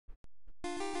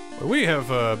We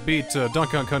have beat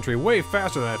Donkey Kong Country way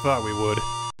faster than I thought we would.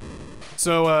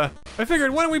 So, I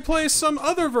figured, why don't we play some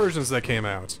other versions that came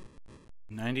out?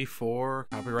 94,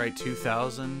 copyright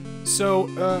 2000.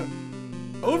 So,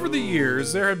 over the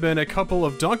years, there have been a couple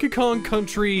of Donkey Kong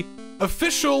Country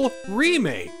official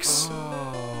remakes.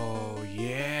 Oh,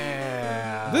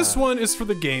 yeah. This one is for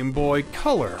the Game Boy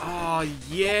Color. Oh,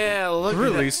 yeah, look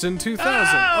Released in 2000.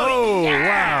 Oh, Yeah.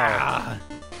 Wow.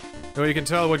 Well, you can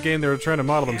tell what game they were trying to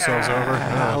model themselves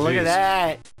over. Oh, look geez. at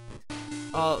that.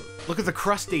 Oh, look at the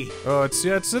crusty. Oh, it's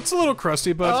a little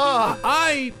crusty, but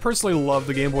I personally love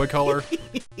the Game Boy Color.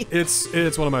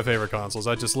 it's one of my favorite consoles.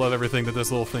 I just love everything that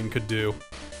this little thing could do.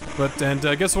 And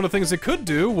I guess one of the things it could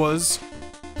do was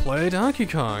play Donkey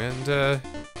Kong, and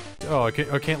I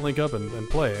can't link up and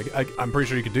play. I'm pretty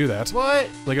sure you could do that. What?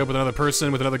 Link up with another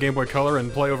person with another Game Boy Color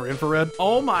and play over infrared.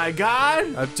 Oh my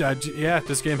god! Yeah,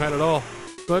 this game had it all.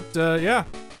 But yeah.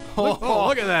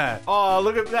 Look at that! Oh,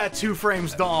 look at that 2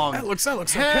 frames dong. That looks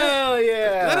okay. Hell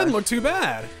yeah! That didn't look too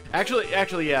bad.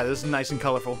 Actually, yeah, this is nice and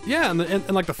colorful. Yeah, and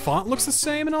like the font looks the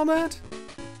same and all that.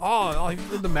 Oh,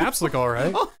 the maps look all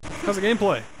right. How's the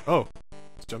gameplay? Oh,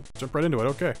 let's jump right into it.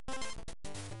 Okay.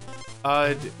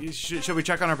 Should we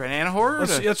check on our banana horde?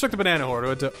 Let's check the banana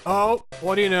horde. Oh,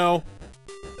 what do you know?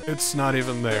 It's not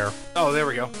even there. Oh, there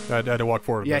we go. I had to walk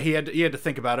forward. Yeah, he had to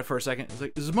think about it for a second. He's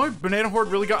like, "Is my banana horde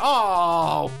really got?"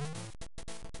 Oh,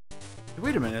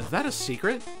 wait a minute. Is that a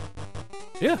secret?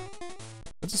 Yeah,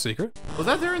 that's a secret. Was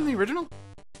that there in the original?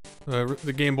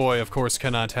 The Game Boy, of course,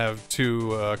 cannot have 2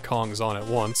 Kongs on at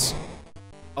once.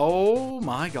 Oh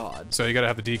my god. So you gotta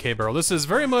have the DK barrel. This is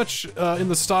very much in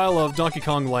the style of Donkey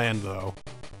Kong Land, though.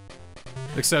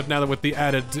 Except now that with the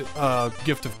added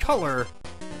gift of color,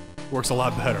 works a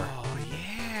lot better. Oh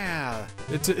yeah.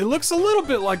 It looks a little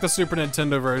bit like the Super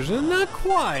Nintendo version, not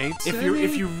quite. If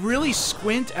you really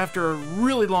squint after a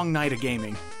really long night of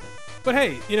gaming. But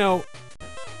hey, you know,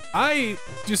 I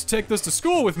just take this to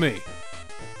school with me.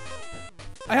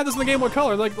 I had this in the Game Boy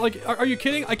Color. Like, are you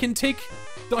kidding? I can take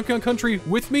Donkey Kong Country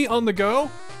with me on the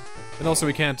go. And also,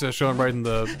 we can't show him riding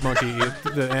the monkey,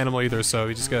 the animal either. So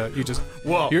you just.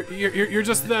 Whoa. You're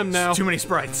just them now. Too many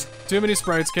sprites. Too many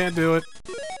sprites. Can't do it.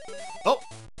 Oh.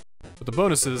 But the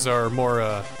bonuses are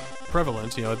more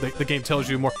prevalent. You know, the game tells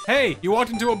you more. Hey, you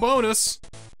walked into a bonus.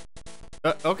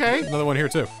 Okay. Another one here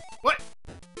too. What?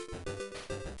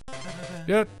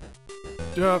 Yeah.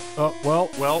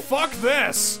 Well. Fuck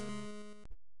this.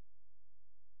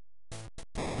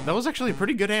 That was actually a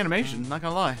pretty good animation. Not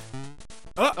gonna lie.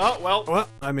 Well,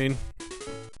 I mean,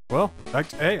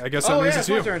 hey, I guess that means it's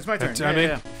you. It's my turn. I mean,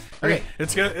 yeah. Okay.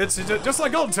 It's just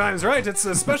like old times, right? It's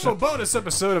a special bonus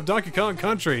episode of Donkey Kong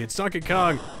Country. It's Donkey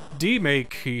Kong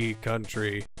D-Make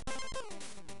Country.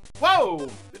 Whoa!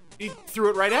 He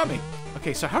threw it right at me.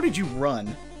 Okay, so how did you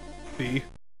run? B.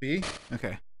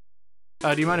 Okay.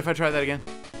 Do you mind if I try that again?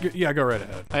 Yeah, go right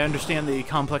ahead. I understand the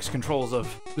complex controls of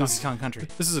Donkey Kong Country.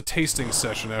 This is a tasting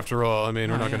session, after all. I mean,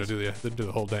 we're not going to do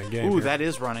the whole dang game. Ooh, here. that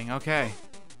is running. Okay.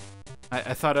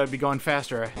 I thought I'd be going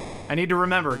faster. I need to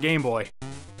remember Game Boy.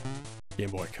 Game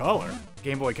Boy Color.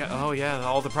 Game Boy. Oh yeah,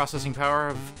 all the processing power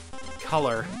of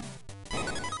color.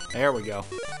 There we go.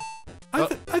 I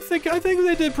think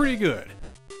they did pretty good.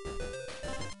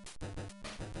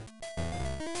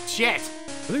 Shit.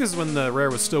 I think this is when the Rare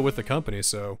was still with the company,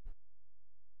 so.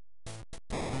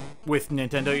 With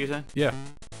Nintendo, you said? Yeah.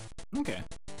 Okay.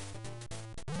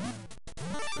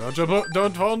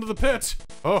 Don't fall into the pit.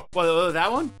 Oh. Well,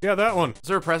 that one? Yeah, that one. Is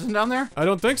there a present down there? I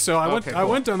don't think so. I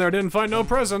went down there, didn't find no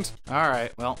present. All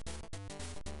right. Well.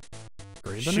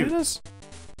 Green bananas?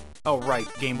 Oh right,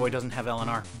 Game Boy doesn't have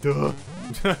LNR. Duh.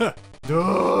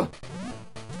 Duh.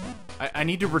 I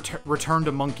need to return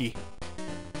to monkey.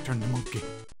 Return to monkey.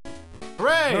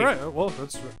 Hooray! All right. Well,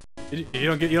 that's. You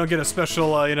don't get a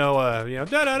special It's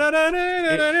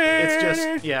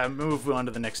just move on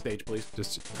to the next stage, please.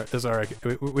 That's all right.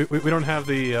 We don't have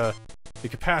the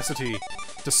capacity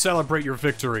to celebrate your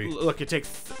victory. Look, it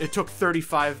took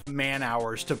 35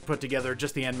 man-hours to put together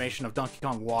just the animation of Donkey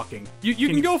Kong walking. You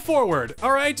can go forward,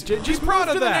 all right? Just proud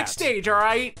of that. The next stage, all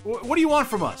right? What do you want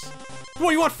from us?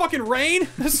 What, you want fucking rain?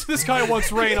 This guy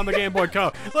wants rain on the Game Boy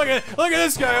Color. Look at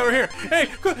this guy over here. Hey,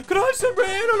 could I have some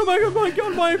rain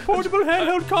on my portable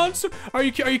handheld console? Are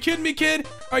you kidding me, kid?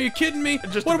 Are you kidding me?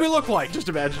 What do we look like? Just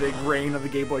imagining rain on the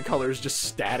Game Boy Color is just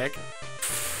static.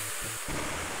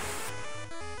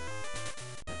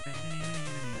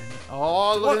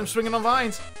 Oh, look at him swinging on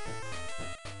vines.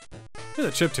 Yeah,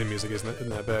 the chiptune music isn't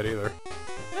that bad either.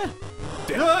 Yeah.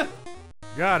 Damn.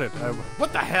 Got it.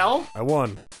 What the hell? I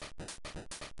won.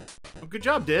 Oh, good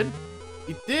job, Did.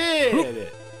 He did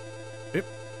it. Yep.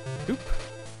 Hoop.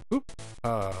 Hoop.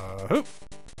 Hoop.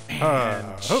 And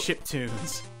Hoop.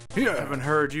 chiptunes. Yeah. I haven't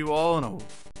heard you all in a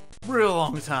real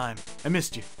long time. I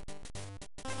missed you.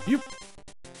 Yep.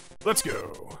 Let's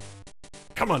go.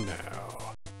 Come on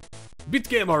now. Beat the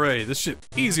game already. This shit.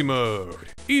 Easy mode.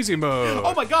 Easy mode.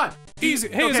 Oh my god! Easy.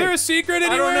 Hey, is Okay. there a secret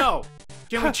anywhere? I don't know.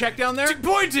 Can we check down there?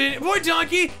 Boy,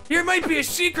 Donkey, there might be a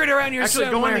secret around here Actually,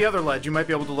 somewhere. go on the other ledge. You might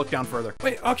be able to look down further.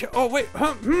 Wait, okay. Oh, wait.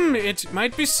 It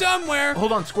might be somewhere.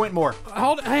 Hold on, squint more.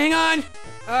 Hang on.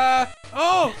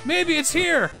 Oh, maybe it's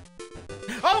here.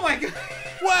 Oh my god!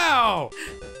 Wow.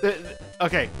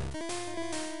 Okay.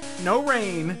 No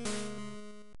rain.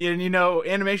 And you know,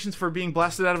 animations for being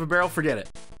blasted out of a barrel, forget it.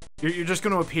 You're just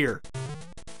gonna appear.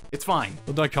 It's fine.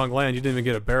 Well, Donkey Kong Land, you didn't even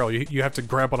get a barrel. You have to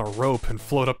grab on a rope and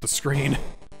float up the screen.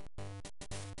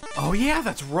 Oh yeah,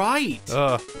 that's right.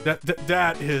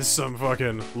 That is some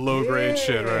fucking low-grade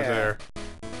shit right there.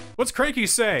 What's Cranky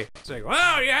say? Saying,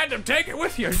 well, you had to take it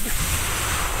with you.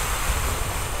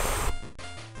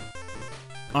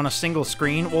 On a single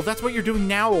screen? Well, that's what you're doing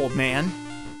now, old man.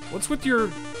 What's with your,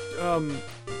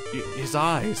 His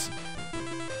eyes.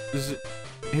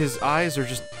 His eyes are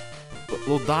just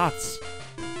little dots.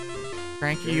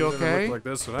 Cranky, you Didn't okay? look like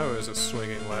this when I was a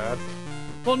swinging lad.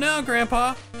 Well, no,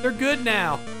 Grandpa. They're good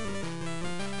now.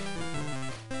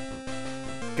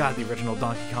 God, the original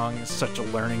Donkey Kong is such a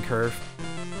learning curve.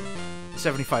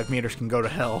 75 meters can go to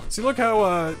hell. See, look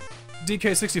how,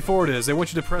 DK64 it is. They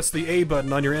want you to press the A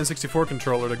button on your N64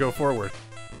 controller to go forward.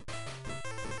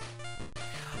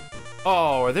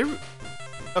 Oh, are they...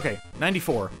 Okay,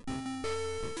 94.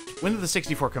 When did the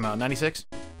 64 come out? 96?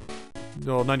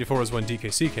 No, 94 was when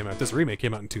DKC came out. This remake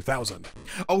came out in 2000.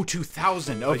 Oh,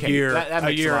 2000. Okay, A year, that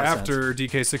makes a lot of after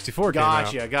sense. DK64 came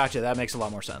out. Gotcha. That makes a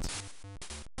lot more sense.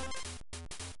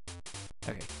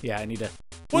 Okay, yeah, I need to...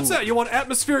 What's that? You want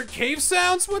atmospheric cave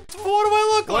sounds? What do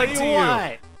I look like to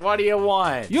you? What do you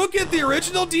want? You'll get the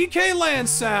original DK Land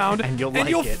sound, And you'll like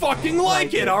it. fucking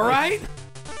like it, alright?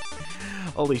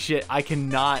 Holy shit, I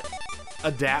cannot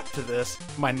adapt to this.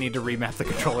 Might need to remap the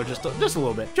controller just a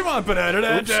little bit. Come on,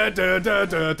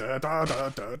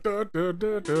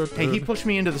 Hey, he pushed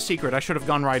me into the secret. I should have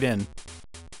gone right in.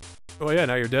 Oh yeah,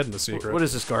 now you're dead in the secret. What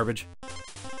is this garbage?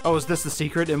 Oh, is this the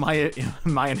secret? Am I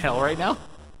in hell right now?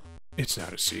 It's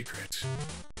not a secret.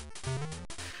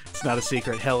 It's not a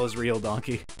secret. Hell is real,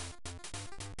 Donkey.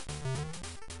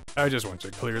 I just want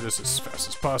to clear this as fast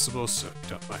as possible, so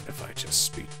don't mind if I just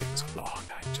speed things along.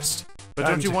 But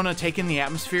don't you want to take in the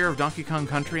atmosphere of Donkey Kong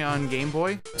Country on Game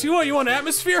Boy? Do you want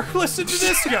atmosphere? Listen to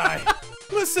this guy.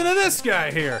 Listen to this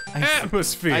guy here.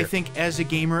 Atmosphere. I think as a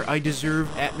gamer, I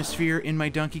deserve atmosphere in my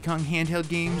Donkey Kong handheld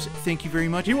games. Thank you very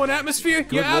much. You want atmosphere?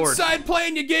 You're outside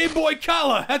playing your Game Boy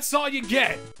Color. That's all you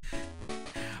get.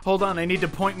 Hold on, I need to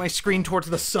point my screen towards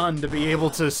the sun to be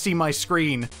able to see my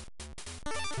screen.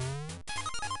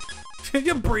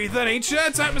 You breathe that, ain't you?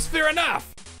 That's atmosphere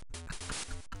enough.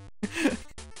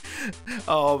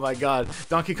 Oh my god.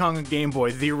 Donkey Kong and Game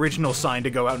Boy, the original sign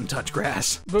to go out and touch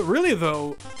grass. But really,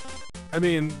 though, I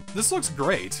mean, this looks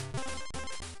great.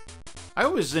 I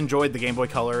always enjoyed the Game Boy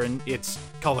Color and its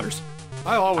colors.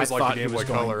 I always liked the Game Boy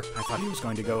Color. I thought he was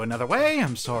going to go another way.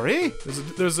 I'm sorry.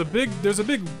 There's a big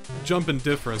jump in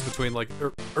difference between like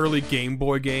early Game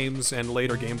Boy games and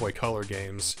later Game Boy Color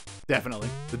games. Definitely.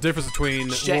 The difference between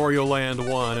Wario Land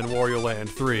 1 and Wario Land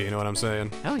 3, you know what I'm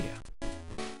saying? Hell yeah.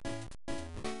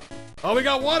 Oh, we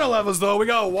got water levels though. We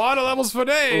got water levels for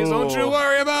days. Ooh. Don't you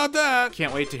worry about that.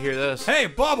 Can't wait to hear this. Hey,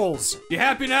 Bubbles, you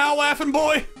happy now, laughing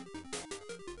boy?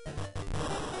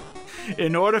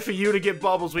 In order for you to get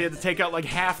Bubbles, we had to take out like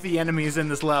half the enemies in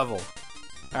this level.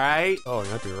 Alright? Oh, you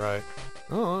might be right.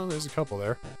 Oh, well, there's a couple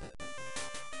there.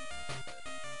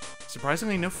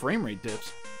 Surprisingly, no frame rate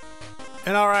dips.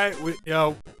 And alright,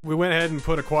 we went ahead and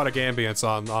put aquatic ambience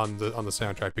on the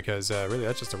soundtrack because really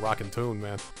that's just a rockin' tune,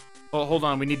 man. Well, hold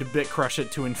on, we need to bit crush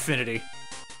it to infinity.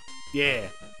 Yeah.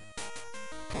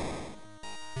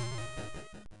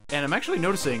 And I'm actually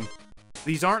noticing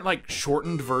these aren't like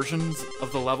shortened versions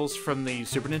of the levels from the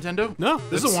Super Nintendo. No,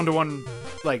 this is a one-to-one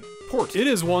like port. It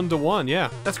is 1-to-1, yeah.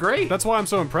 That's great. That's why I'm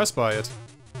so impressed by it.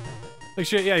 Like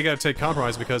shit, yeah, you gotta take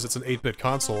compromise because it's an 8-bit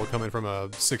console coming from a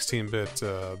 16-bit,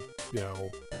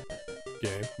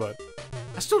 game, but...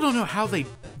 I still don't know how they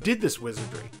did this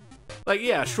wizardry. Like,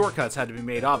 yeah, shortcuts had to be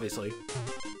made, obviously.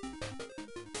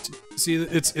 See,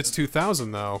 it's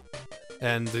 2000, though.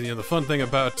 And, the fun thing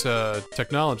about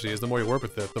technology is the more you work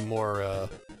with it, the more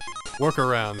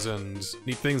workarounds and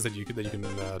neat things that you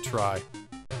can try.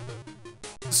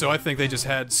 So I think they just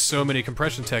had so many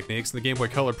compression techniques, and the Game Boy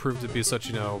Color proved to be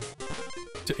such,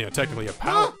 technically a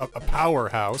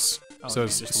powerhouse, so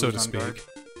to speak.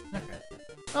 Okay.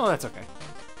 Oh, that's okay.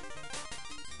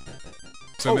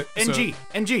 So, oh, NG!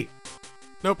 NG!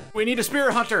 Nope. We need a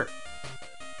spirit hunter!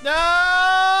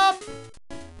 No!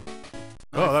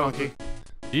 Oh, that funky.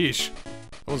 was... Yeesh.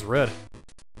 That was red.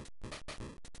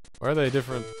 Why are they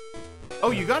different?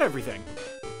 Oh, you got everything.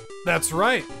 That's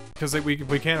right! Because we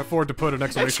can't afford to put an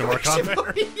exclamation mark on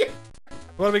there.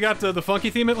 Well, we got the funky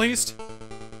theme at least?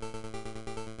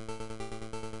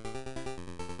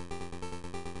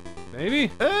 Maybe?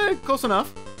 Close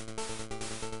enough.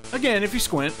 Again, if you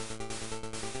squint.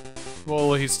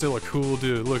 Well, he's still a cool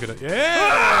dude. Look at it.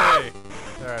 Yeah!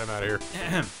 Alright, I'm out of here.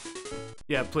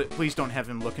 Yeah, please don't have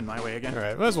him looking my way again.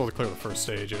 Alright, might as well clear the first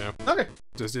stage, you know. Okay.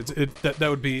 Just that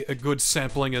would be a good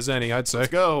sampling as any, I'd say.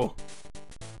 Let's go.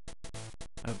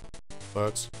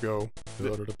 Let's go.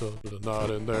 Not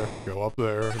in there. Go up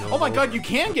there. Oh my god, you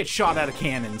can get shot out of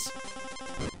cannons.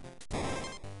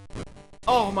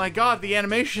 Oh my god, the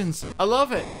animations. I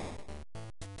love it.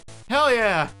 Hell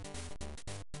yeah.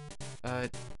 Yeah,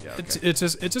 okay. It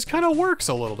just kind of works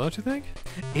a little, don't you think?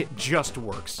 It just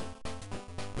works.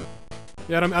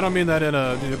 Yeah, I don't mean that in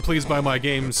a pleased by my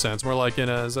game sense. More like in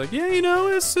a, it's like, yeah, you know,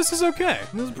 this is okay.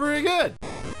 This is pretty good.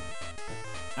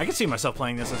 I can see myself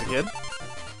playing this as a kid.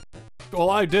 Well,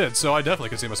 I did, so I definitely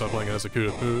can see myself playing it as a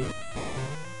kid.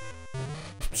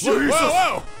 Jesus.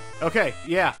 Whoa! Okay,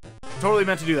 yeah. Totally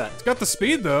meant to do that. It's got the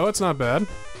speed, though. It's not bad.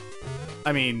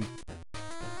 I mean,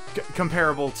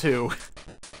 comparable to...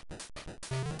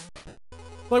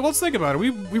 Like, let's think about it. We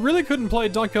really couldn't play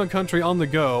Donkey Kong Country on the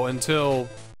go until...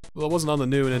 Well, it wasn't on the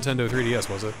new Nintendo 3DS,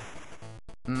 was it?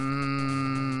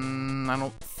 I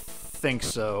don't think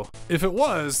so. If it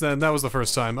was, then that was the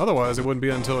first time. Otherwise, it wouldn't be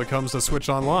until it comes to Switch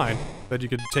Online that you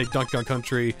could take Donkey Kong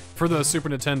Country for the Super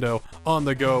Nintendo on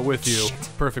the go with you. Shit.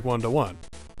 Perfect 1-to-1.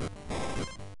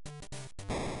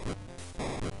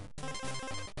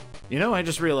 You know, I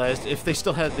just realized if they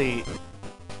still had the...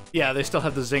 Yeah, they still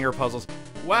have the zinger puzzles.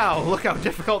 Wow, look how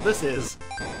difficult this is.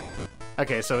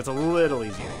 Okay, so it's a little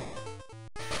easier.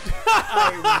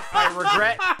 I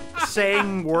regret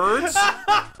saying words.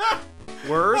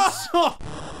 Words. Oh,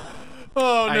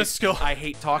 TheNSCL. I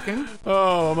hate talking.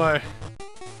 Oh my.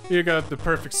 You got the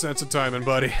perfect sense of timing,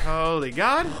 buddy. Holy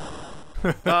God.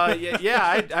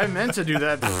 Yeah, I meant to do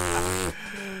that.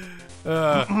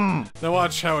 Now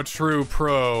watch how a true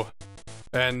pro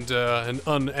and an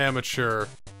unamateur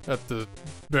at the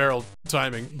barrel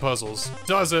timing puzzles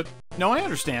does it. No, I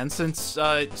understand. Since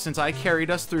I carried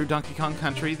us through Donkey Kong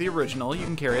Country, the original, you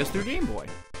can carry us through Game Boy.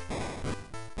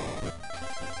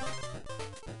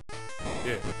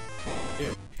 Yeah.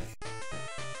 Yeah.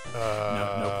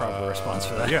 No proper response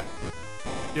for that. Yeah.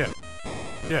 Yeah.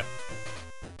 Yeah.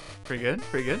 Pretty good.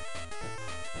 Pretty good.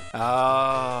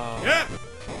 Oh. Yeah.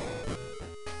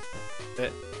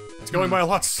 It's going by a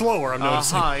lot slower, I'm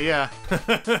noticing. Yeah.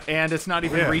 And it's not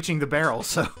even reaching the barrel,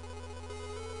 so...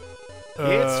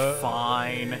 It's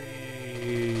fine.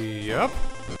 Yep.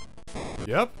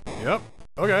 Yep. Yep.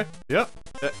 Okay. Yep.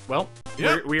 Well,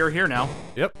 yep. we are here now.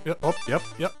 Yep. Yep. Oh, yep.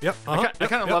 Yep. Yep. I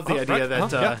kind of love the idea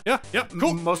that yeah.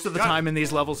 Cool. Most of the time in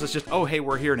these levels, it's just, oh, hey,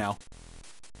 we're here now.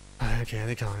 Okay,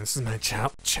 they call this is my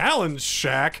challenge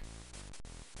shack.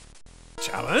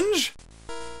 Challenge?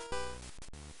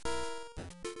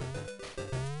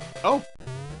 Oh.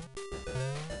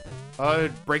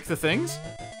 Break the things?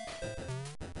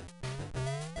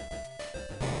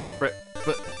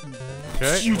 But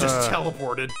okay, you just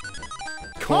teleported.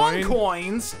 Coin?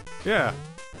 Coins? Yeah.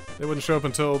 They wouldn't show up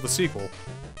until the sequel.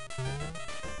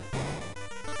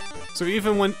 So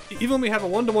even when we have a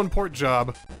 1-to-1 port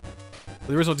job,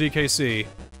 the original DKC,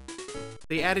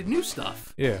 they added new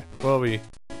stuff. Yeah, well, we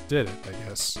did it, I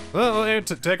guess. Well, hey,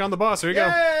 take on the boss. Here you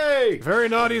Yay! go. Very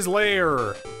Naughty's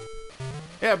Lair.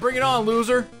 Yeah, bring it on,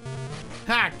 loser.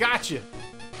 Ha, gotcha.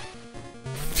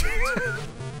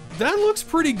 That looks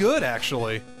pretty good,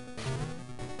 actually.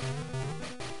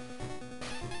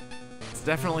 It's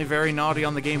definitely very naughty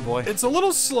on the Game Boy. It's a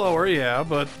little slower, yeah,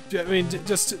 but I mean,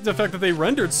 just the fact that they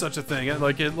rendered such a thing,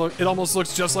 like it almost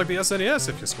looks just like the SNES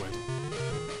if you squint.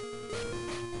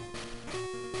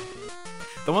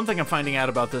 The one thing I'm finding out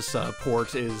about this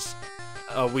port is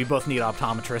we both need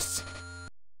optometrists.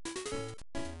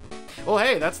 Well,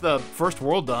 hey, that's the first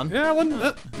world done. Yeah,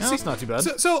 it's not too bad.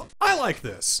 So I like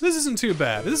this. This isn't too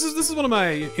bad. This is one of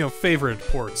my favorite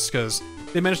ports because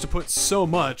they managed to put so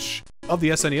much of the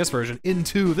SNES version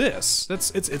into this.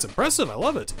 It's impressive. I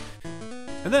love it.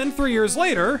 And then 3 years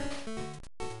later,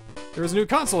 there was a new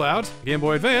console out, Game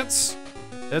Boy Advance,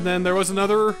 and then there was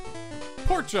another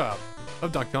port job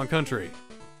of Donkey Kong Country,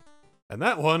 and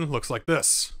that one looks like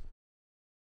this.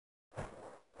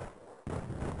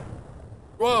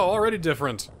 Whoa, already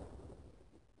different.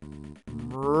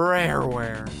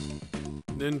 Rareware.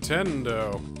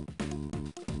 Nintendo.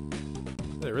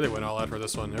 They really went all out for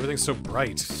this one. Everything's so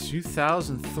bright.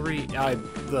 2003.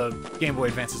 The Game Boy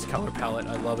Advance's color palette.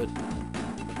 I love it.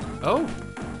 Oh.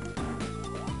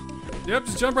 Yep,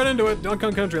 just jump right into it. Donkey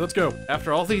Kong Country, let's go.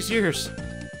 After all these years,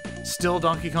 still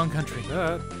Donkey Kong Country.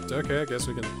 Okay, I guess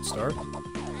we can start.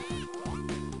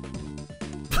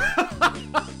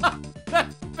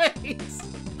 That face!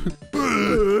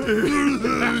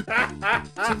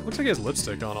 Looks like he has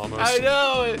lipstick on almost. I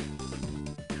know it.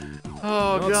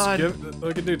 Oh God.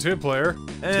 We can do two-player.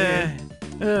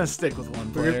 Stick with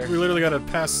one player. We literally gotta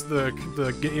pass the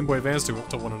Game Boy Advance to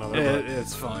one another.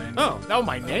 It's fine. Oh,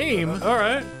 my name. All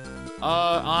right.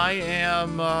 I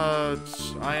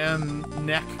am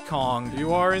Neck Kong.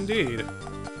 You are indeed.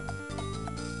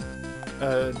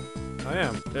 I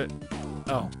am.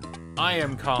 I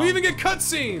am Kong. We even get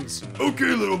cutscenes!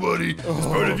 Okay, little buddy. As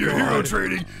part of your hero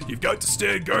training, you've got to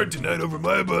stand guard tonight over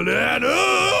my bananas!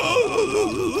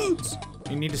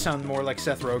 You need to sound more like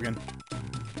Seth Rogen.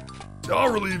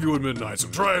 I'll relieve you at midnight, so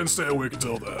try and stay awake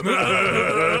until then.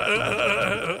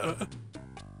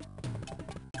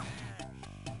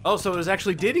 Oh, so it was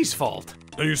actually Diddy's fault.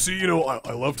 And you see,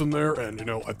 I left him there, and,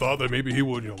 I thought that maybe he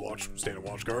would, stand and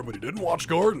watch guard, but he didn't watch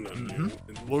guard, and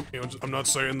look, I'm not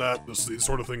saying that these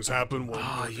sort of things happen with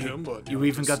him, but... You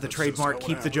even got the trademark,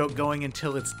 keep the joke going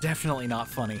until it's definitely not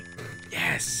funny.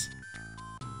 Yes!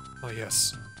 Oh,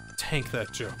 yes. Tank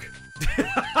that joke.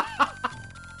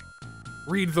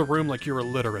 Read the room like you're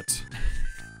illiterate.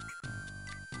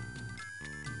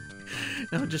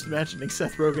 No, just imagining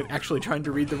Seth Rogen actually trying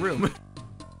to read the room.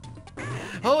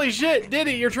 Holy shit,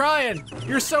 Diddy, you're trying!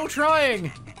 You're so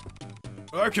trying!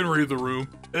 I can read the room.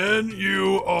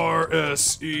 N-U-R-S-E-R-Y.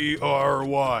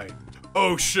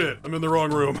 Oh shit, I'm in the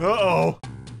wrong room. Uh-oh.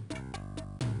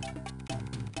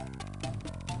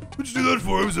 What'd you do that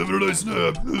for? I was having a nice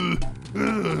nap.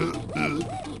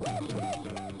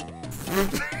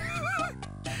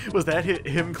 Was that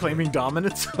him claiming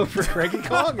dominance over Greggy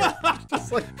Kong? Or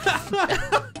just like...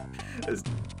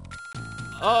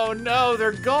 Oh no,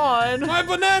 they're gone! My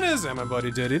bananas! And my buddy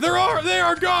Diddy. They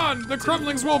are gone! The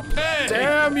Kremlings will pay!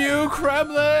 Damn you,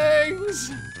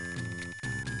 Kremlings!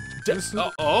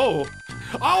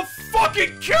 I'll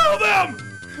fucking kill them!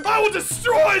 I will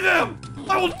destroy them!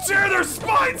 I will tear their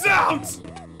spines out!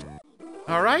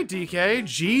 Alright, DK.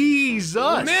 Jesus!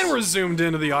 Oh, man, we're zoomed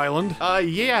into the island.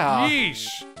 Yeah. Yeesh.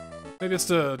 Maybe it's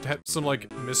to have some,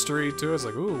 mystery to it. It's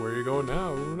like, ooh, where are you going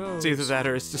now? Who knows? It's either that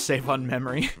or it's to save on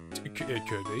memory. It could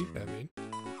be, I mean.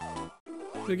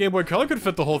 The Game Boy Color could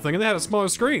fit the whole thing, and they had a smaller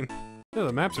screen. Yeah,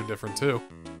 the maps are different, too.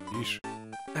 Yeesh.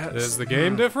 Is the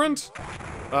game different?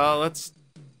 Let's...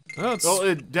 Oh,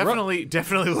 it definitely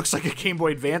looks like a Game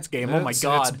Boy Advance game. Oh my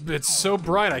god. It's so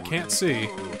bright, I can't see.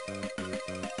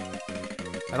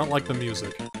 I don't like the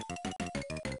music.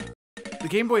 The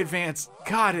Game Boy Advance,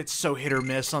 God, it's so hit or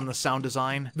miss on the sound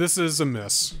design. This is a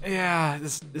miss. Yeah,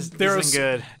 this isn't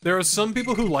good. There are some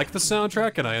people who like the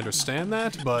soundtrack, and I understand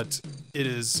that, but it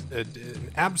is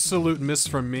an absolute miss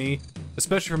from me,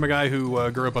 especially from a guy who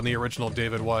grew up on the original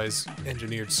David Wise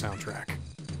engineered soundtrack.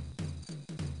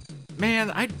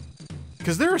 Man,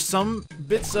 because there are some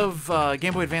bits of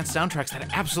Game Boy Advance soundtracks that I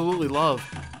absolutely love,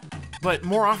 but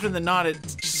more often than not, it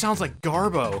just sounds like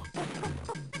Garbo.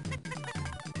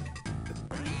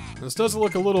 This does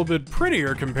look a little bit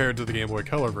prettier compared to the Game Boy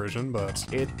Color version, but...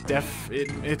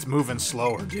 It's moving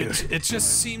slower, dude. It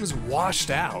just seems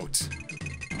washed out.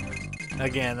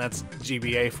 Again, that's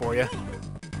GBA for you.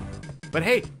 But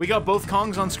hey, we got both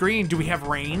Kongs on screen. Do we have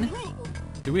rain?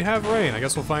 Do we have rain? I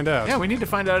guess we'll find out. Yeah, we need to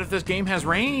find out if this game has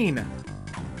rain.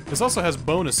 This also has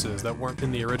bonuses that weren't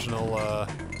in the original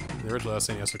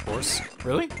SNES, of course.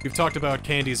 Really? We've talked about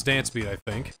Candy's Dance Beat, I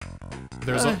think.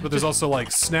 But there's also,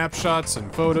 snapshots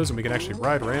and photos, and we can actually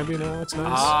ride Rambi now. That's nice.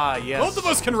 Ah, yes. Both of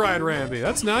us can ride Rambi.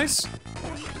 That's nice.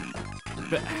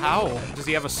 But how? Does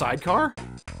he have a sidecar?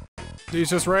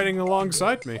 He's just riding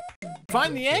alongside me.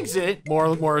 Find the exit. More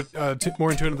in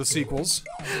tune with the sequels.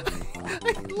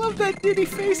 I love that Diddy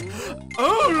face.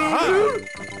 Oh,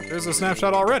 there's a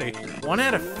snapshot already. 1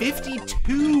 out of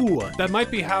 52. That might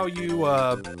be how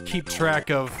you keep track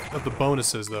of the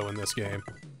bonuses, though, in this game.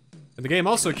 And the game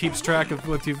also keeps track of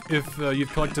if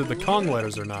you've collected the Kong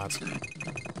letters or not.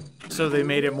 So they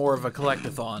made it more of a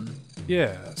collectathon.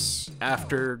 Yes.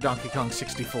 After Donkey Kong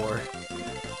 64.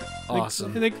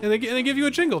 Awesome. And they give you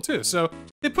a jingle, too. So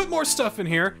they put more stuff in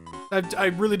here. I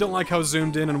really don't like how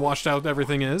zoomed in and washed out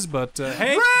everything is, but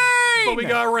hey! Rain! But we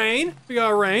got rain. We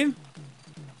got rain.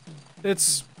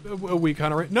 It's a weak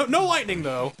kind of rain. No lightning,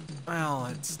 though. Well,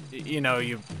 it's,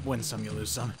 you win some, you lose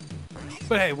some.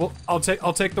 But hey, well, I'll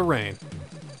take the rain.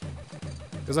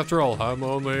 Because after all, I'm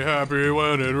only happy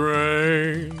when it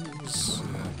rains.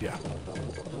 Yeah.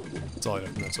 That's all I know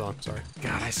from that song, sorry.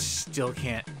 God, I still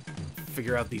can't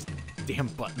figure out these damn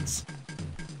buttons.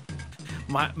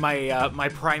 My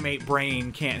primate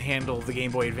brain can't handle the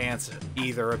Game Boy Advance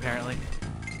either, apparently.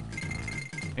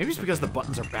 Maybe it's because the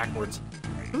buttons are backwards.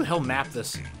 Who the hell mapped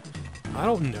this? I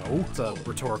don't know. It's a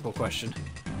rhetorical question.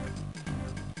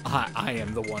 I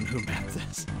am the one who mapped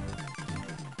this.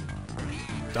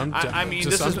 I mean, I'm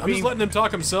just letting him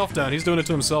talk himself down. He's doing it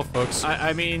to himself, folks.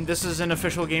 I mean, this is an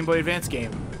official Game Boy Advance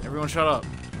game. Everyone shut up.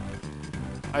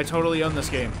 I totally own this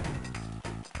game.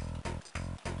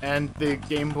 And the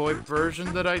Game Boy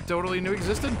version that I totally knew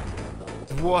existed?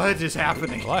 What is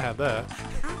happening? Well, I had that.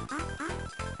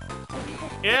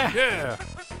 Yeah! Yeah!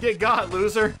 Get got,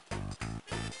 loser!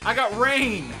 I got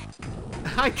rain!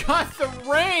 I got the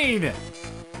rain!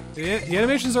 The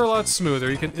animations are a lot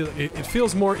smoother. You can it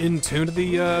feels more in tune to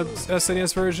the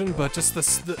SNES version, but just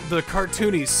the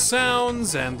cartoony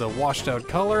sounds and the washed out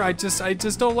color, I just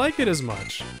don't like it as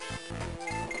much.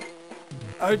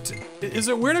 Is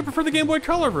it weird I prefer the Game Boy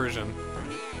Color version?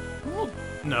 Well,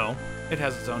 no. It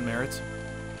has its own merits.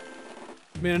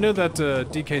 I mean, I know that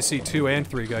DKC 2 and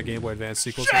 3 got Game Boy Advance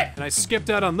sequels, Shit! and I skipped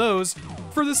out on those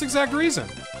for this exact reason.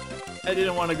 I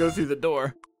didn't want to go through the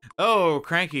door. Oh,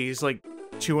 Cranky, he's like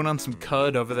chewing on some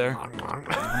cud over there.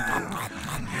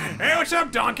 Hey, what's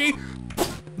up, donkey?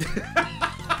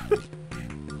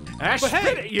 I But spit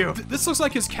hey, at you! this looks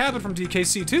like his cabin from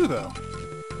DKC 2, though.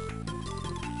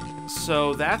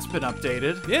 So that's been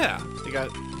updated. Yeah. You got,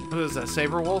 what is that,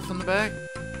 Saber Wolf in the back?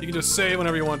 You can just say it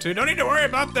whenever you want to. Don't need to worry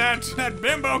about that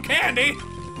bimbo candy.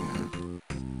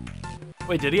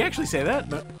 Wait, did he actually say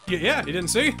that? Yeah, you didn't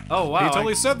see? Oh, wow. He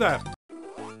totally said that.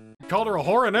 He called her a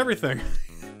whore and everything.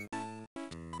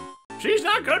 She's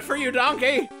not good for you,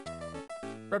 donkey!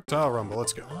 Reptile Rumble,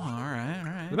 let's go. Oh, alright, The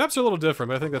alright. maps are a little different,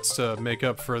 but I think that's to make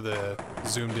up for the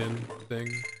zoomed in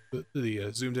thing.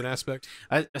 The zoomed in aspect.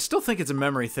 I still think it's a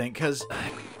memory thing, because...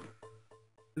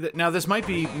 now, this might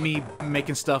be me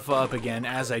making stuff up again,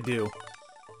 as I do.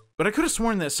 But I could have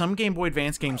sworn that some Game Boy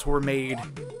Advance games were made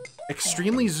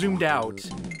extremely zoomed out,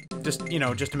 just, you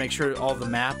know, just to make sure all the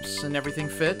maps and everything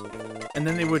fit. And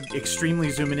then they would extremely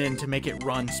zoom it in to make it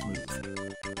run smooth.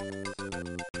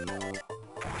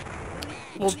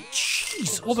 Well,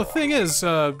 jeez. Well, the thing is,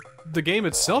 the game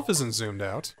itself isn't zoomed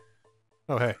out.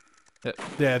 Oh, hey.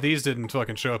 Yeah, these didn't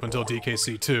fucking show up until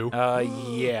DKC 2.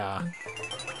 Yeah.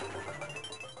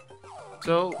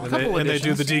 So, a And couple they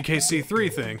do additions. the DKC 3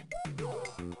 thing.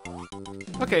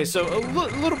 Okay, so a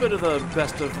little bit of the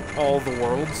best of all the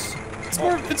worlds.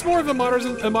 It's more of a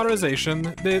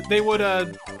modernization. They would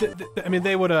I mean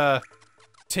they would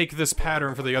take this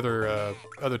pattern for the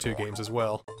other two games as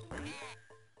well.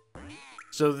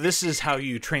 So this is how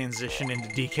you transition into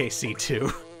DKC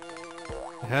 2.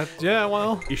 Yeah,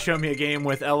 well, You show me a game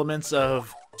with elements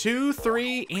of 2,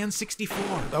 3, and 64.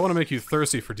 I want to make you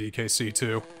thirsty for DKC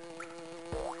 2.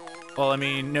 Well, I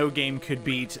mean, no game could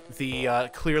beat the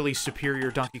clearly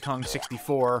superior Donkey Kong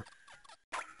 64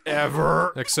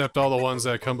 ever. Except all the ones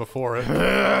that come before it.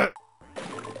 Nah,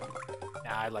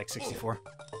 I like 64.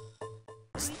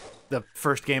 It's the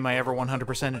first game I ever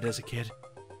 100%ed as a kid.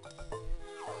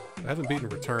 I haven't beaten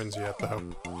Returns yet, though.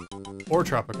 Or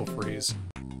Tropical Freeze.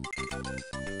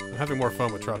 I'm having more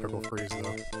fun with Tropical Freeze,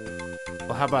 though.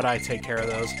 Well, how about I take care of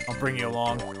those? I'll bring you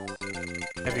along.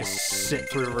 Have you sit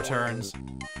through Returns.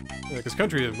 Yeah, because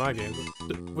Country is my game.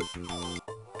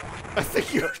 I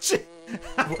think you're...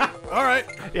 Alright.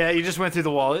 Yeah, you just went through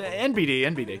the wall.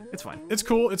 NBD. It's fine. It's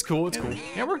cool, it's cool, it's cool.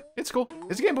 Yeah, it's cool.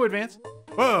 It's a Game Boy Advance.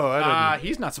 Whoa, I didn't.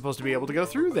 He's not supposed to be able to go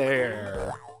through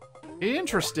there.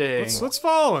 Interesting. Let's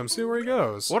follow him, see where he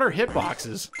goes. What are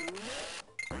hitboxes?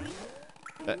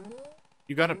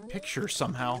 You got a picture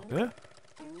somehow. Yeah.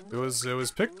 It was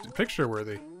picture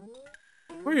worthy.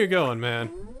 Where you going, man?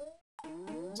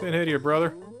 Saying hey to your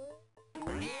brother.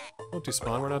 Don't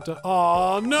despawn, we're not done.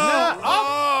 Oh no!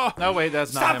 Oh! No, wait,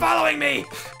 that's not Stop him. following me!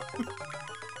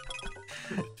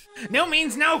 No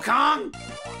means no, Kong!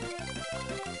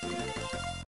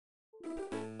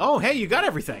 Oh, hey, you got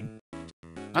everything.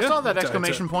 I Yeah, saw that I-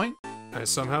 exclamation point. I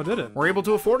somehow did it. We're able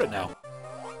to afford it now.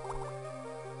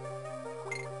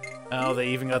 Oh, they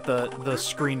even got the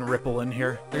screen ripple in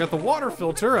here. I got the water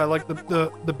filter. I like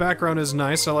the background is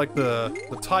nice. I like the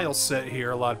tile set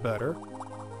here a lot better.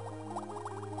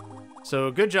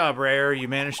 So good job, Rare. You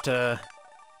managed to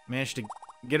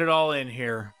get it all in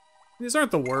here. These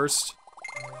aren't the worst.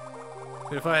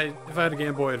 If I had a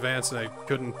Game Boy Advance and I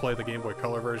couldn't play the Game Boy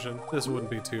Color version, this wouldn't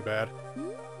be too bad.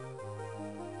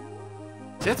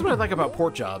 See, that's what I like about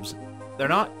port jobs. They're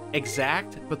not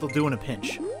exact, but they'll do in a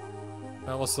pinch.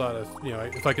 I almost thought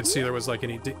if I could see there was like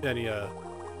any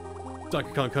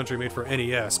Donkey Kong Country made for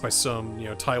NES by some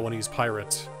Taiwanese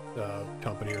pirate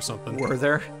company or something. Were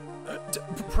there?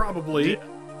 Probably.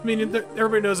 I mean,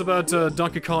 everybody knows about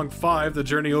Donkey Kong 5, The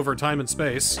Journey Over Time and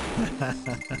Space.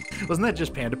 Wasn't that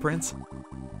just Panda Prince?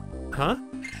 Huh?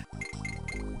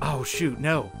 Oh shoot,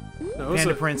 no.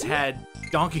 Panda Prince had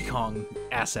Donkey Kong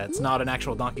assets, not an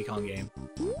actual Donkey Kong game.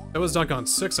 That was Donkey Kong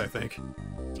 6, I think.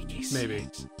 DK6. Maybe.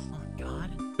 Oh my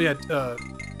god. But yeah,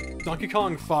 Donkey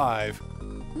Kong 5,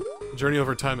 Journey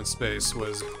Over Time and Space,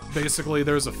 was basically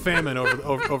there was a famine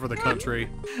over the country,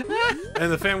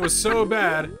 and the famine was so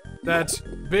bad that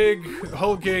big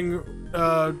hulking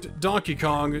Donkey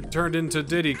Kong turned into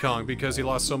Diddy Kong because he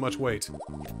lost so much weight.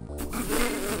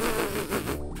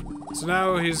 So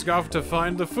now he's got to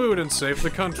find the food and save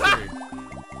the country.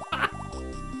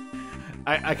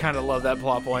 I kind of love that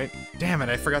plot point. Damn it,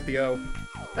 I forgot the O.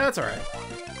 That's alright.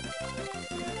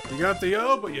 You got the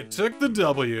O, but you took the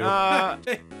W. Oh.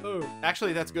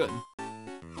 Actually, that's good.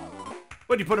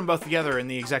 But you put them both together in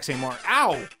the exact same order.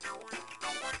 Ow!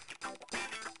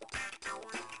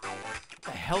 What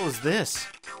the hell is this?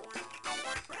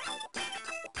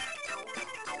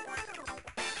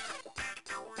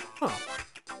 Huh.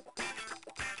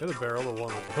 The other barrel, the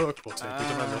one with the hook, will take you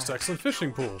to my most excellent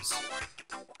fishing pools.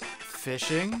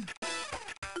 Fishing?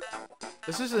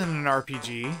 This isn't an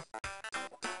RPG.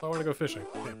 I want to go fishing.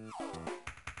 Yeah.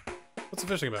 What's the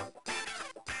fishing about?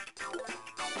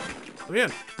 Let me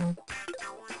in.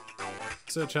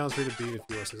 It's a challenge for you to beat if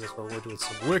you are successful with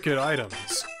some wicked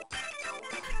items.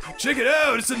 Check it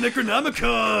out! It's a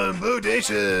Necronomicon!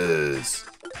 Bodacious!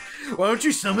 Why don't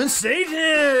you summon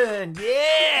Satan?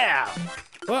 Yeah!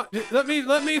 Well, let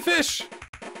me fish!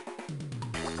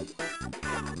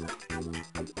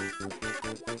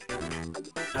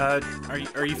 Are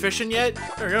you fishing yet?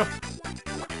 There we go.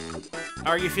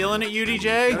 Are you feeling it,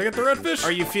 UDJ? Gotta get the red fish!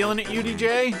 Are you feeling it,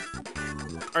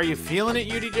 UDJ? Are you feeling it,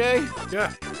 UDJ?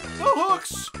 Yeah. No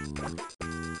hooks!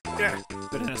 Yeah.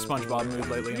 Been in a SpongeBob mood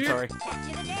lately, I'm sorry.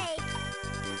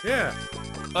 Yeah.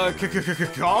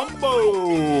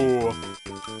 Combo!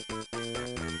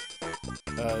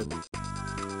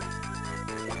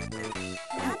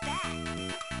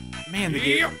 Man,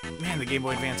 the Game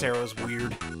Boy Advance era was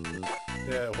weird.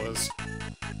 Yeah, it was.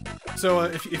 So,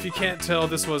 if you can't tell,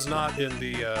 this was not in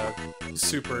the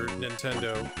Super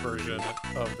Nintendo version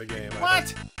of the game.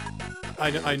 What?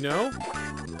 I know,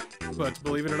 but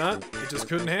believe it or not, it just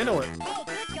couldn't handle it.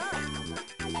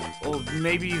 Well,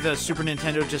 maybe the Super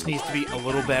Nintendo just needs to be a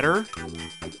little better.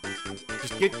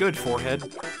 Just get good,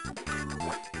 forehead.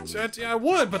 Yeah, I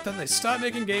would, but then they stopped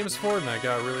making games for it, and I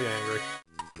got really angry.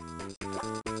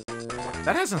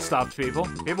 That hasn't stopped people.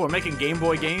 People are making Game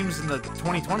Boy games in the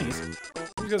 2020s.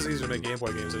 Because it's easier to make Game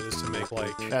Boy games than it is to make,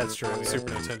 like, That's true, yeah.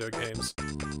 Super Nintendo games.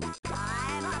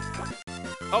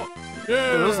 Oh,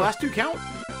 yeah! do those last two count?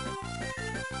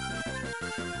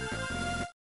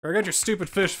 I got your stupid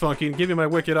fish, Funky, and give me my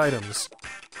wicked items.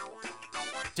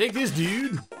 Take this,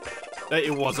 dude.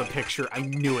 It was a picture. I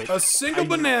knew it. A single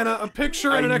banana, a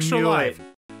picture, and an extra life.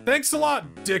 Thanks a lot,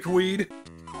 dickweed.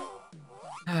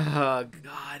 Oh,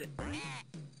 God.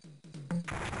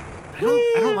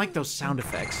 I don't like those sound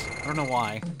effects. I don't know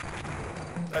why.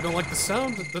 I don't like the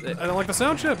sound. I don't like the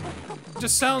sound chip. It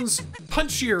just sounds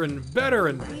punchier and better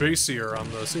and bassier on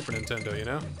the Super Nintendo, you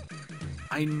know?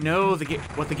 I know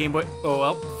what the Game Boy... Oh,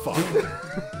 well, fuck.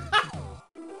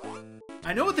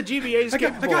 I know what the GBA is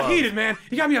capable of. I got heated, man.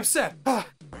 You got me upset. One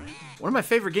of my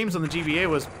favorite games on the GBA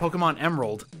was Pokemon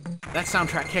Emerald. That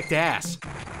soundtrack kicked ass.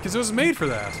 Because it was made for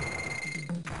that.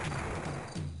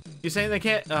 You saying they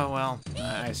can't? Oh, well,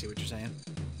 I see what you're saying.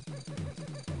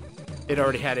 It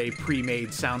already had a pre-made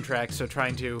soundtrack, so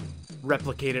trying to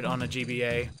replicate it on a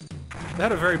GBA. It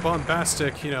had a very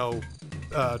bombastic, you know,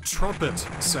 trumpet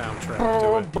soundtrack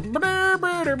to it.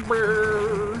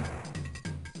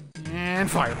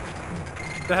 And fire.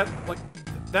 That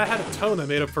had a tone that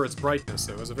made up for its brightness.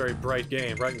 It was a very bright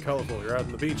game, bright and colorful. You're out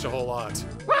on the beach a whole lot.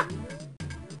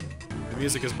 The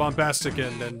music is bombastic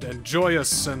and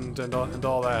joyous and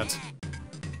all that.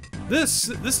 This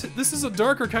is a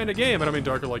darker kind of game. I don't mean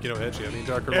darker like, you know, edgy. I mean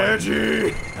darker like...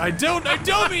 Edgy! I don't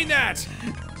mean that!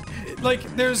 Like,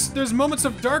 there's moments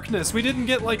of darkness. We didn't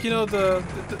get, like, you know, the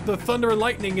thunder and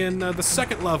lightning in the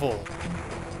second level.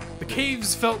 The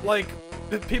caves felt like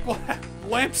people had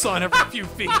lamps on every few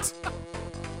feet.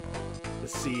 The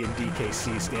C in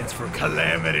DKC stands for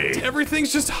calamity.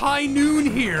 Everything's just high noon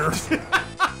here.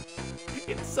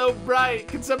 It's so bright.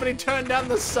 Can somebody turn down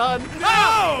the sun? No!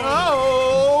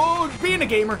 Oh! Being a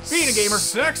gamer. Being a gamer.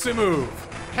 Sexy move.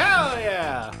 Hell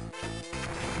yeah!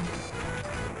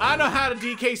 I know how to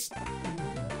DK.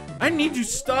 I need you to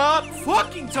stop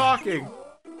fucking talking.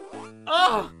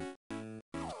 Oh!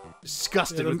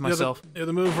 Disgusted with myself. Yeah,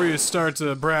 the move where you start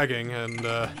bragging and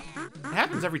It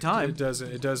happens every time.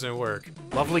 it doesn't work.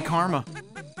 Lovely karma.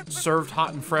 Served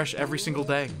hot and fresh every single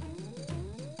day.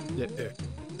 Yeah.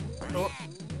 Oh.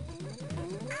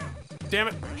 Damn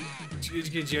it!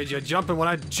 You're jumping when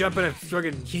I jump in a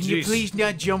friggin'. Can you jeez. please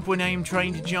not jump when I am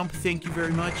trying to jump? Thank you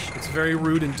very much. It's very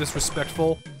rude and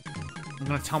disrespectful. I'm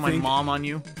gonna tell my mom on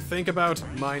you. Think about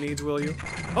my needs, will you?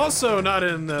 Also, not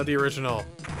in the original.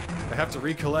 I have to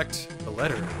recollect the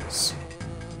letters.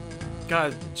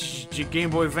 God, Game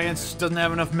Boy Advance doesn't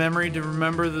have enough memory to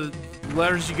remember the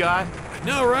letters you got. I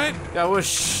know, right? That was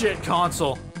shit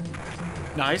console.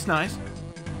 Nice, nice.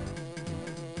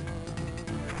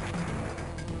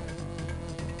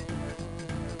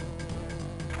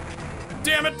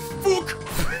 Damn it! Fook!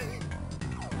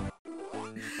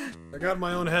 I got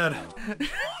my own head.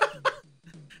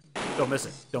 Don't miss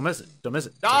it. Don't miss it. Don't miss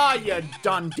it. Ah, you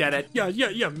done did it. Yeah,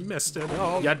 you missed it.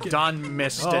 Oh, You done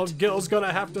missed oh, it. Gil's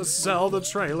gonna have to sell the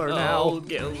trailer Oh, now.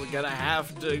 Gil's gonna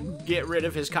have to get rid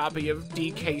of his copy of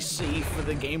DKC for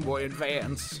the Game Boy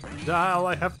Advance. All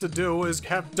I have to do is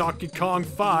have Donkey Kong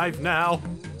 5 now.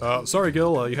 Sorry,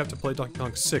 Gil, you have to play Donkey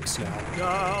Kong 6 now.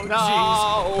 Oh,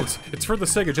 No! jeez. It's for the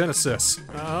Sega Genesis.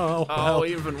 Oh, Oh, well,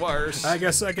 even worse. I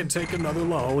guess I can take another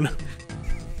loan.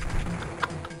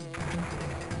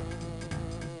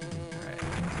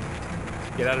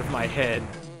 Get out of my head,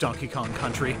 Donkey Kong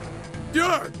Country.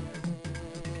 Yeah.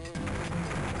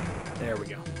 There we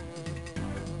go.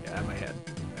 Get out of my head.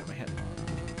 Get out of my head.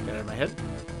 Get out of my head.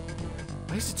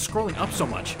 Why is it scrolling up so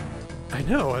much? I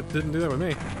know, it didn't do that with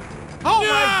me. Oh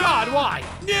my god, why?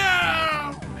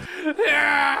 Yeah! You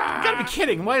gotta be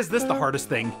kidding. Why is this the hardest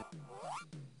thing?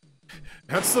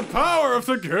 That's the power of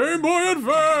the Game Boy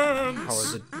Advance! Power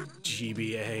of the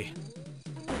GBA.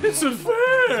 It's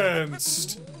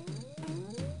advanced!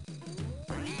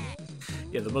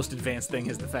 Yeah, the most advanced thing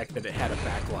is the fact that it had a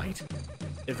backlight.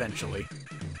 Eventually.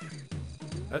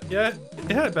 Yeah,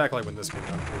 it had a backlight when this came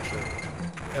out, I'm pretty sure.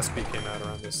 SB came out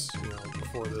around this,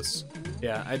 before this.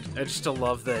 Yeah, I just still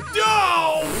love that.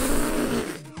 No!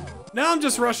 Now I'm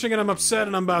just rushing and I'm upset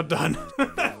and I'm about done.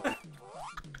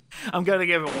 I'm gonna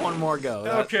give it one more go.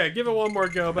 Okay, give it one more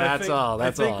go, but That's all,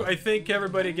 that's all. I think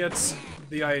everybody gets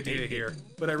the idea here.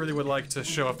 But I really would like to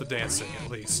show off the dancing,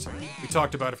 at least. We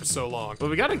talked about it for so long.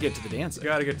 But we gotta get to the dancing. We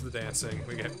gotta get to the dancing.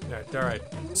 Alright.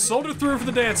 Soldier through for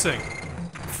the dancing.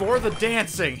 For the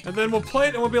dancing! And then we'll play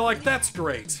it and we'll be like, that's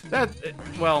great.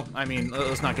 Well, I mean,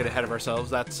 let's not get ahead of ourselves.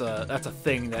 That's a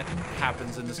thing that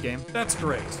happens in this game. That's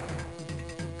great.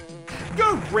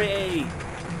 Go, Ray!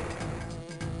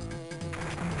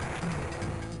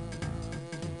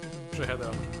 Should have had that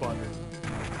on the button.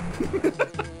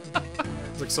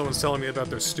 It's like someone's telling me about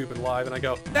their stupid live, and I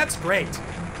go, that's great!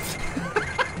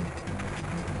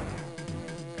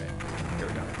 Here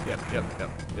we go.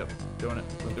 Yep. Doing it.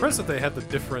 I'm impressed that they had the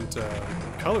different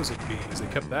colors of bees. They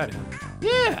kept that in.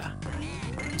 Yeah!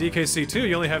 DKC 2,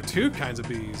 you only have 2 kinds of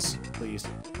bees. Please.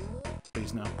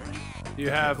 Please, no. You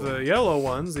have the yellow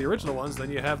ones, the original ones, then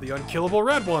you have the unkillable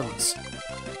red ones.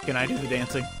 Can I do the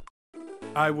dancing?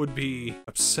 I would be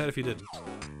upset if you didn't.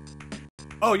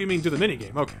 Oh, you mean do the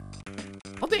minigame? Okay.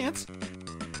 I'll dance.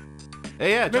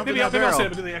 Hey, yeah, jump in Maybe that I'll say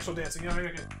barrel. do the actual dancing.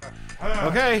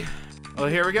 Okay. Well,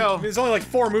 here we go. There's only like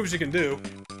 4 moves you can do.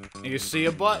 You see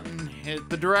a button, hit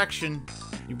the direction.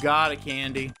 You got it,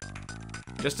 Candy.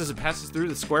 Just as it passes through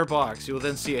the square box, you will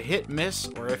then see a hit, miss,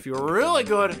 or if you're really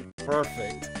good,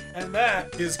 perfect. And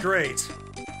that is great.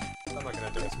 I'm not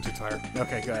gonna do it, I'm too tired.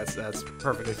 Okay, good. That's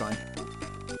perfectly fine.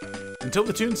 Until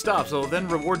the tune stops, it will then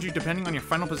reward you depending on your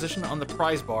final position on the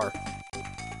prize bar.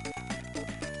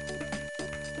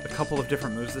 A couple of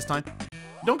different moves this time.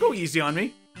 Don't go easy on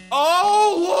me.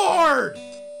 Oh, Lord!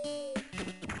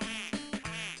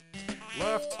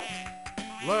 Left,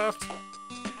 left,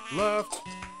 left,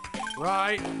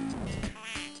 right.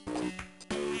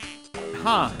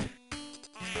 Huh.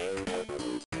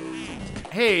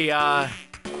 Hey,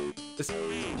 this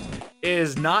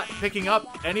is not picking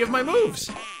up any of my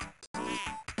moves.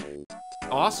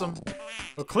 Awesome.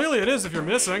 Well, clearly it is if you're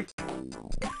missing.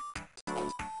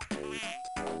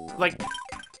 Like,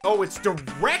 oh, it's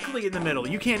directly in the middle.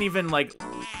 You can't even, like...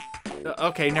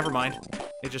 okay, never mind.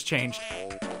 It just changed.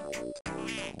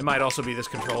 It might also be this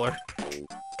controller.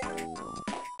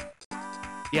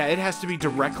 Yeah, it has to be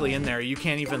directly in there. You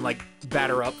can't even, like,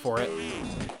 batter up for it.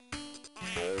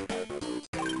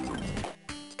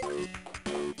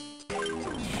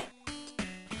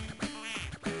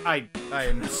 I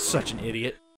am such an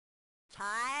idiot.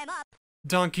 Time up.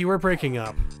 Donkey, we're breaking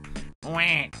up.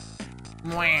 Wah.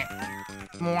 Wah.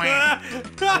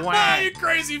 Wah. You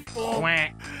crazy fool! Wah.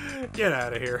 Get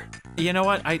out of here. You know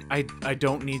what? I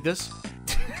don't need this.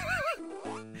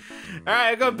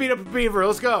 Alright, go beat up a beaver.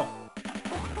 Let's go.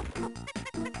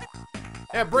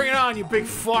 Yeah, bring it on, you big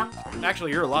fuck.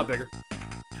 Actually, you're a lot bigger.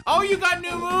 Oh, you got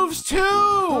new moves too!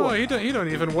 Oh, he don't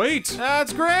even wait.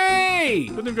 That's great!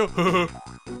 Let him go.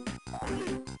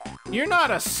 You're not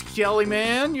a skelly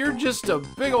man. You're just a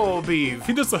big old beef.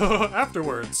 He does the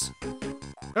afterwards.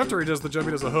 After he does the jump,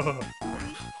 he does the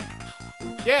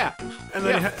Yeah. and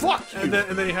then Yeah, fuck you. and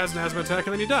then he has an asthma attack,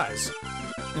 and then he dies.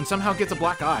 And somehow gets a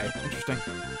black eye. Interesting.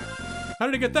 How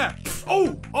did he get that?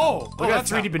 Oh, Look at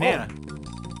that 3D banana.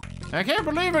 I can't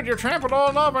believe it. You're trampled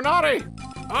all over naughty.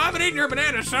 I haven't eaten your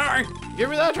banana, sorry. Give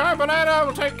me that giant banana. I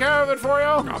will take care of it for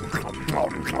you.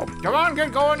 Come on,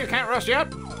 get going. You can't rest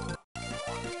yet.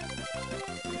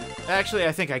 Actually,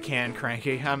 I think I can,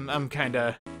 Cranky. I'm kind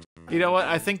of... You know what?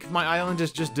 I think my island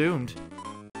is just doomed.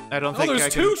 I don't think there's I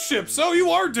can... two ships, so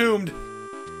you are doomed.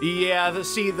 Yeah,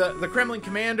 the Kremlin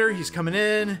commander, he's coming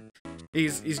in.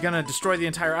 He's gonna destroy the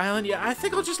entire island. Yeah, I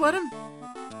think I'll just let him.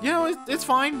 You know, it's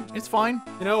fine. It's fine.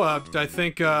 You know, I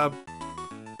think,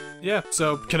 yeah,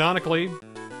 so canonically,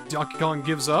 Donkey Kong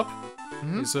gives up.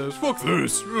 He says, fuck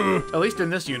this. At least in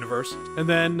this universe. And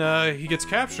then, he gets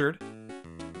captured.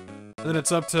 And then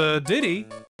it's up to Diddy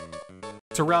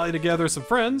to rally together some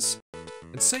friends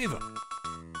and save him.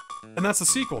 And that's the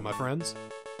sequel, my friends.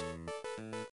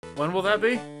 When will that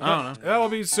be? I don't know. That will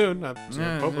be soon. Yeah,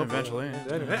 eventually.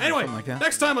 Anyway, Something like that.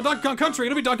 next time on Donkey Kong Country,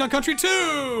 it'll be Donkey Kong Country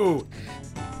 2!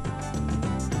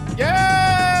 Yeah!